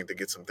Timmy Chang to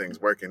get some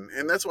things working.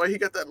 And that's why he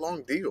got that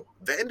long deal.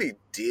 Vandy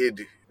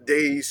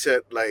they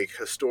set like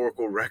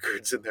historical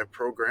records in their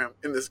program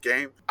in this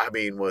game. I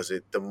mean, was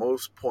it the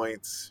most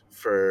points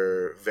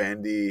for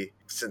Vandy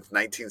since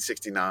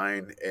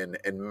 1969? And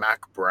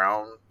Mac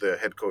Brown, the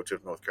head coach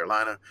of North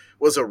Carolina,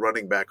 was a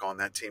running back on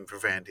that team for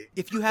Vandy.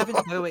 If you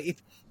haven't, by the way,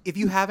 if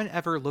you haven't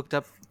ever looked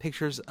up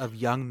pictures of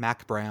young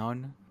Mac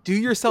Brown, do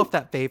yourself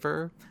that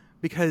favor,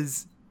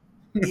 because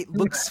it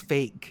looks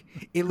fake.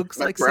 It looks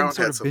Mac like Brown some sort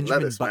had of some Benjamin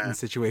lettuce, Button man.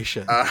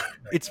 situation.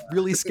 It's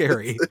really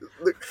scary.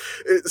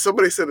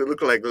 Somebody said it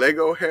looked like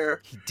Lego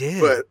hair. He did.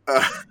 But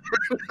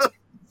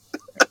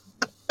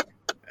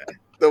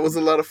that was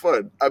a lot of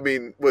fun. I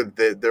mean, with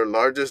their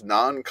largest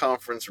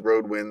non-conference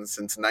road win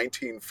since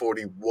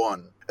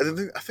 1941.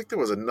 I think there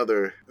was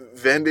another.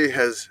 Vandy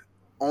has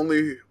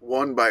only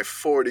won by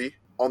 40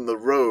 on the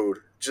road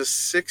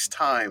just 6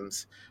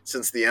 times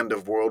since the end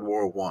of World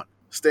War One.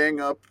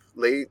 Staying up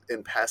late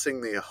and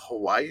passing the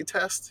Hawaii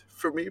test,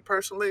 for me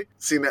personally,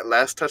 seeing that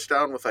last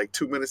touchdown with like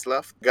 2 minutes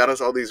left, got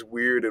us all these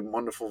weird and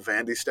wonderful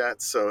Vandy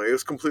stats, so it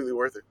was completely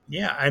worth it.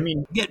 Yeah, I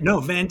mean,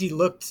 Vandy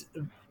looked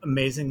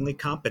amazingly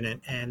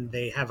competent, and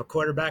they have a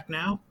quarterback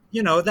now.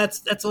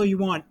 That's all you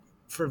want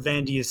for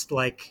Vandy, is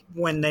like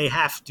when they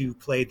have to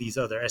play these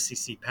other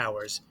SEC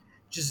powers,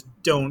 just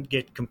don't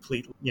get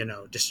completely,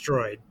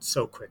 destroyed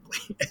so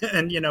quickly.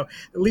 And, at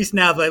least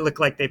now they look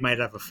like they might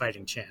have a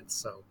fighting chance.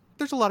 So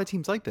there's a lot of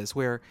teams like this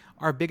where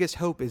our biggest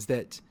hope is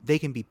that they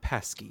can be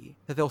pesky,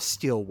 that they'll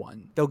steal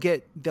one.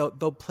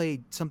 They'll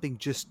play something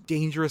just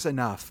dangerous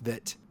enough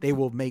that they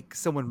will make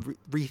someone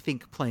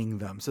rethink playing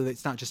them, so that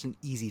it's not just an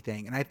easy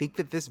thing. And I think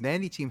that this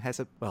Vandy team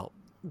has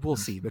we'll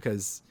see,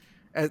 because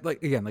like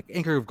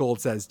Anchor of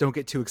Gold says, don't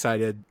get too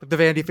excited. The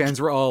Vandy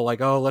fans were all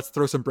like, oh, let's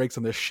throw some brakes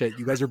on this shit.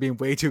 You guys are being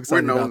way too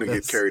excited. We're known about to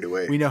this. Get carried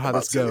away. We know how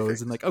this goes.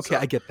 Things. And like, okay,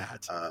 I get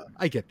that.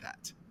 I get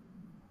that.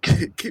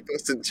 Keep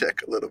us in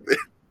check a little bit.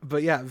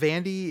 But yeah,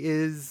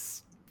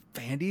 Vandy's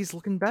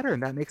looking better,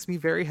 and that makes me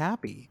very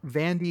happy.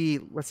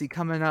 Vandy, let's see,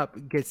 coming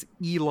up, gets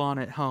Elon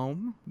at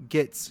home,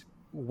 gets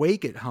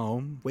Wake at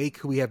home. Wake,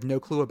 who we have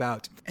no clue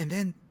about. And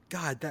then,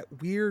 God, that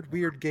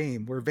weird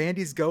game where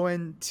Vandy's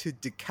going to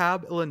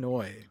DeKalb,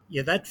 Illinois.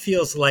 Yeah, that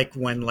feels like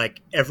when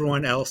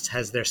everyone else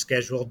has their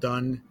schedule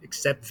done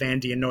except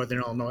Vandy and Northern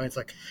Illinois. It's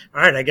like,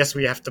 all right, I guess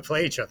we have to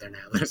play each other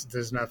now.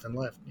 There's nothing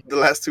left. The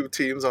last 2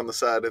 teams on the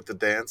side at the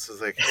dance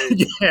is like,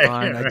 hey,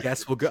 fine, right. I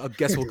guess we'll go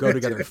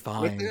together.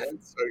 Fine.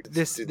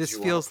 This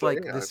feels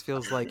like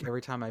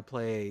every time I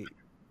play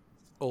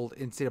old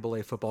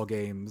NCAA football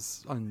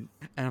games and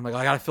I'm like,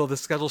 I gotta fill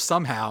this schedule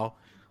somehow.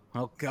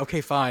 Well,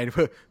 okay, fine.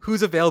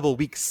 Who's available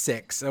week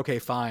 6? Okay,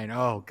 fine.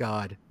 Oh,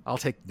 God. I'll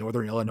take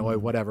Northern Illinois,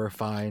 whatever,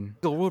 fine.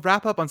 So we'll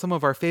wrap up on some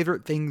of our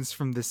favorite things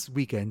from this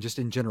weekend, just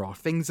in general.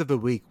 Things of the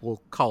week,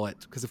 we'll call it,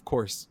 because, of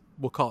course,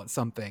 we'll call it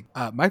something.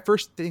 My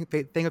first thing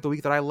of the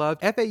week that I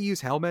loved, FAU's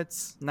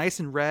helmets,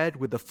 nice and red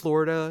with the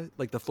Florida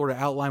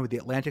outline with the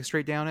Atlantic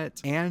straight down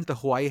it, and the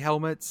Hawaii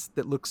helmets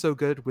that look so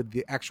good with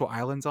the actual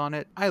islands on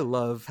it. I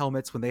love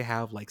helmets when they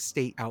have,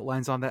 state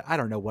outlines on that. I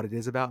don't know what it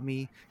is about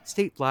me.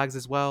 State flags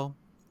as well.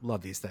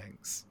 Love these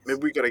things. Maybe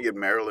we gotta get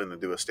Maryland to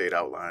do a state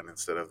outline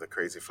instead of the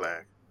crazy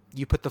flag.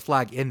 You put the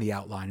flag in the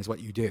outline is what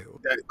you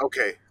do.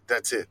 Okay,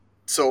 that's it.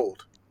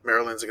 Sold.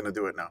 Maryland's gonna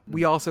do it now.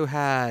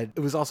 It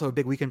was also a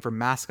big weekend for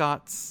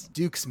mascots.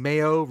 Duke's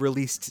Mayo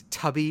released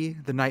Tubby,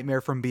 the Nightmare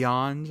from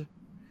Beyond.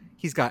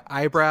 He's got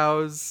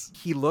eyebrows.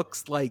 He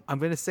looks like,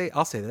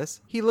 I'll say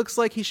this. He looks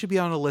like he should be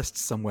on a list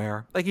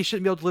somewhere. Like he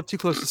shouldn't be able to live too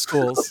close to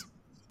schools.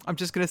 I'm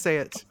just gonna say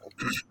it.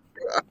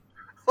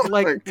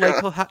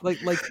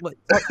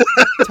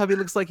 Tubby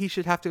looks like he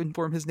should have to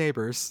inform his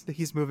neighbors that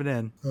he's moving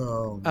in.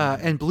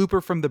 And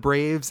Blooper from the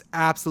Braves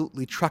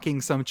absolutely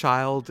trucking some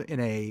child in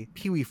a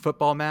Pee-wee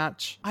football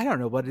match. I don't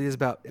know what it is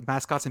about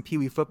mascots and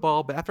Pee-wee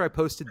football, but after I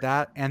posted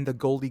that and the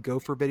Goldie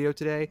Gopher video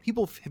today,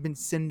 people have been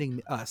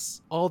sending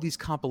us all these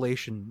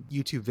compilation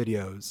YouTube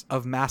videos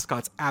of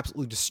mascots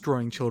absolutely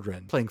destroying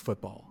children playing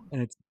football,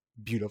 and it's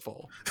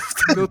beautiful.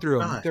 Go through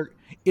them.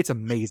 It's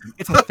amazing.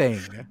 It's a thing.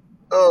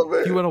 Oh, man.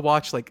 If you want to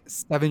watch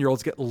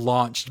 7-year-olds get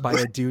launched by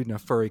a dude in a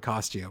furry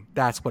costume,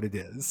 that's what it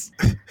is.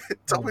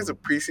 It's always a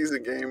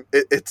preseason game.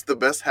 It's the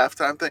best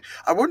halftime thing.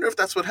 I wonder if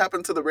that's what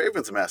happened to the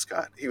Ravens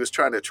mascot. He was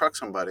trying to truck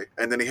somebody,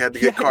 and then he had to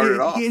get carted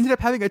off. He ended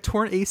up having a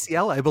torn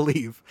ACL, I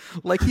believe.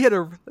 He had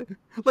a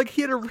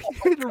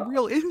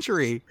real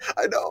injury.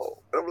 I know.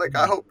 I'm like,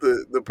 I hope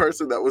the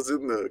person that was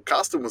in the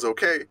costume was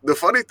okay. The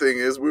funny thing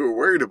is, we were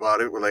worried about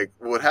it. We're like,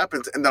 what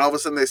happens? And then all of a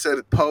sudden they said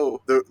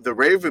Poe, the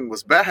Raven,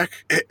 was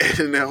back,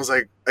 and I was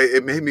like,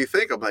 it made me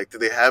think. I'm like, do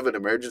they have an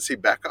emergency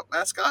backup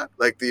mascot,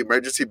 like the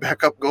emergency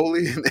backup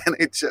goalie in the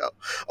NHL?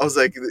 I was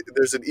like,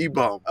 there's an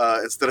E-bomb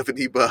instead of an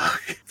E-bug.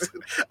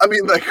 I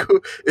mean,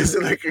 is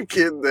it a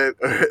kid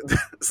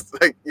that's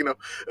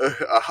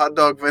a hot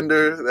dog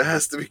vendor that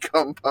has to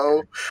become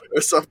Poe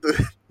or something?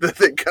 That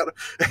they gotta,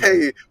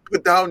 hey,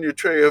 put down your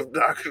tray of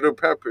Dr.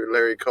 Pepper,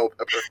 Larry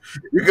Culpepper.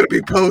 You're gonna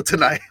be Poe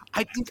tonight.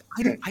 I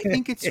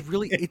think it's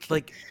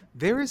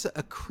there is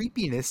a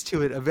creepiness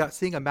to it about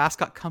seeing a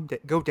mascot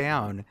go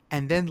down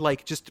and then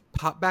just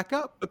pop back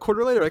up a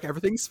quarter later,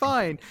 everything's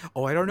fine.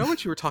 Oh, I don't know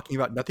what you were talking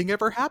about. Nothing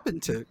ever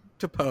happened to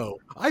Poe.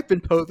 I've been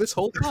Poe this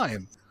whole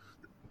time.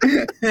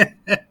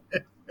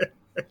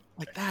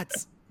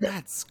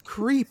 That's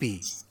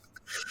creepy.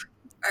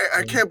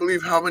 I can't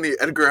believe how many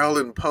Edgar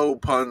Allan Poe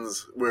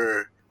puns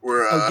were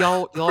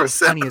y'all are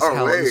funny as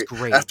hell. It was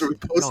great. After we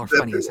posted y'all are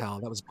funny as hell.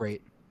 That was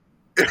great.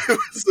 It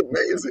was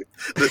amazing.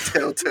 The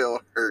telltale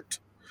hurt.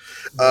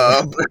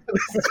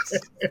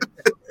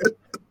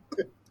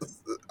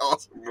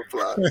 Awesome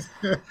reply.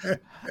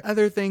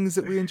 Other things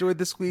that we enjoyed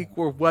this week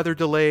were weather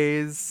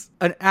delays,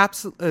 two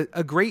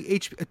great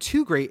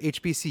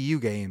HBCU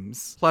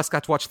games. Plus,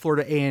 got to watch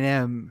Florida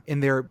A&M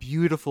in their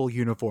beautiful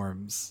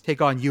uniforms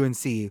take on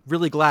UNC.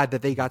 Really glad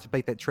that they got to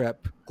make that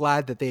trip.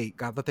 glad that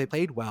they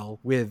played well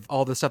with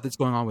all the stuff that's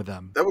going on with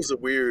them. That was a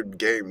weird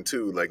game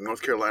too. Like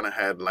North Carolina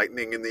had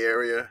lightning in the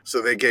area,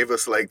 so they gave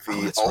us like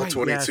the all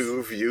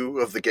 22 view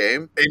of the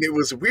game, and it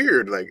was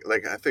weird.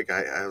 Like I think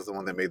I was the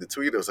one that made the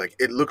tweet. It was like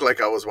it looked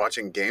like I was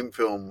watching game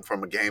film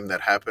from a game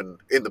that happened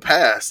in the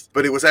past,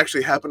 but it was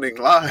actually happening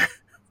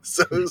live.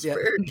 So it was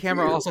very the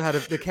camera weird. also had a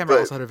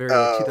very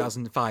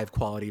 2005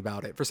 quality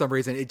about it. For some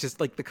reason, it just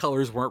like the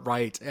colors weren't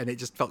right, and it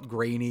just felt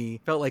grainy.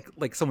 Felt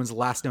like someone's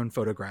last known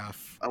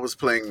photograph. I was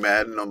playing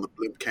Madden on the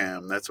blimp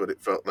cam. That's what it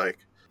felt like.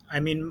 I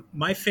mean,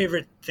 my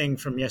favorite thing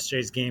from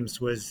yesterday's games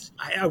was,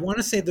 I want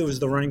to say there was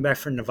the running back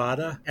for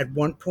Nevada. At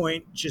one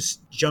point,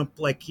 just jumped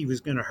like he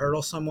was going to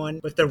hurdle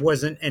someone, but there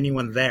wasn't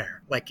anyone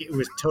there. Like, it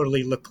was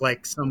totally looked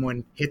like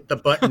someone hit the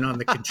button on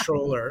the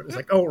controller. It was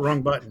like, oh,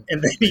 wrong button.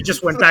 And then he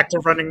just went back to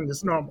running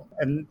as normal.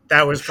 And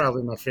that was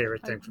probably my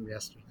favorite thing from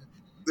yesterday.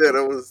 Yeah,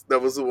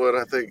 that was the one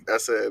I think I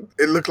said.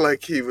 It looked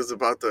like he was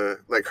about to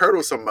like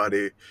hurdle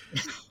somebody,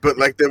 but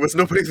like there was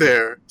nobody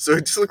there. So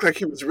it just looked like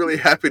he was really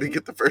happy to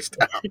get the first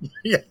down.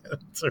 Yeah,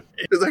 that's right.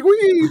 It was like,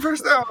 wee,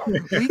 first down.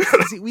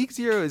 Week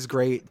 0 is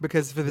great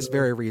because for this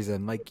very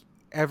reason, like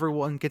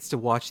everyone gets to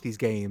watch these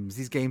games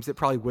that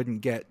probably wouldn't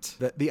get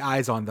the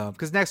eyes on them,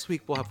 because next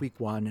week we'll have week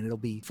 1 and it'll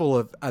be full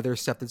of other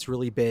stuff that's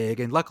really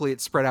big, and luckily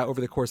it's spread out over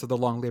the course of the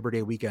long Labor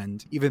Day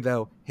weekend. Even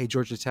though, hey,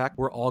 Georgia Tech,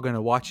 we're all going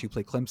to watch you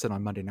play Clemson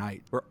on Monday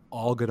night. We're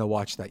all going to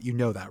watch that. You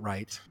know that,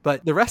 right?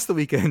 But the rest of the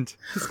weekend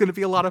is going to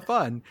be a lot of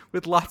fun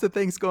with lots of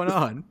things going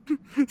on.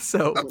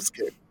 So I'm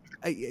scared.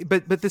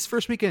 But this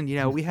first weekend,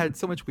 we had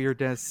so much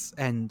weirdness,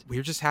 and we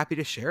were just happy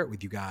to share it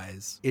with you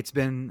guys. It's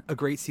been a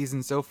great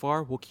season so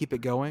far. We'll keep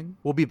it going.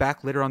 We'll be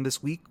back later on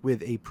this week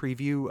with a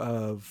preview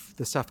of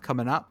the stuff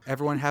coming up.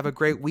 Everyone have a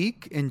great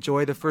week.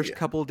 Enjoy the first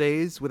couple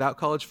days without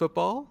college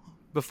football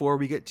before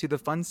we get to the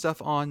fun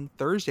stuff on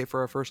Thursday for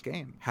our first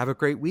game. Have a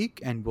great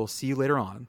week, and we'll see you later on.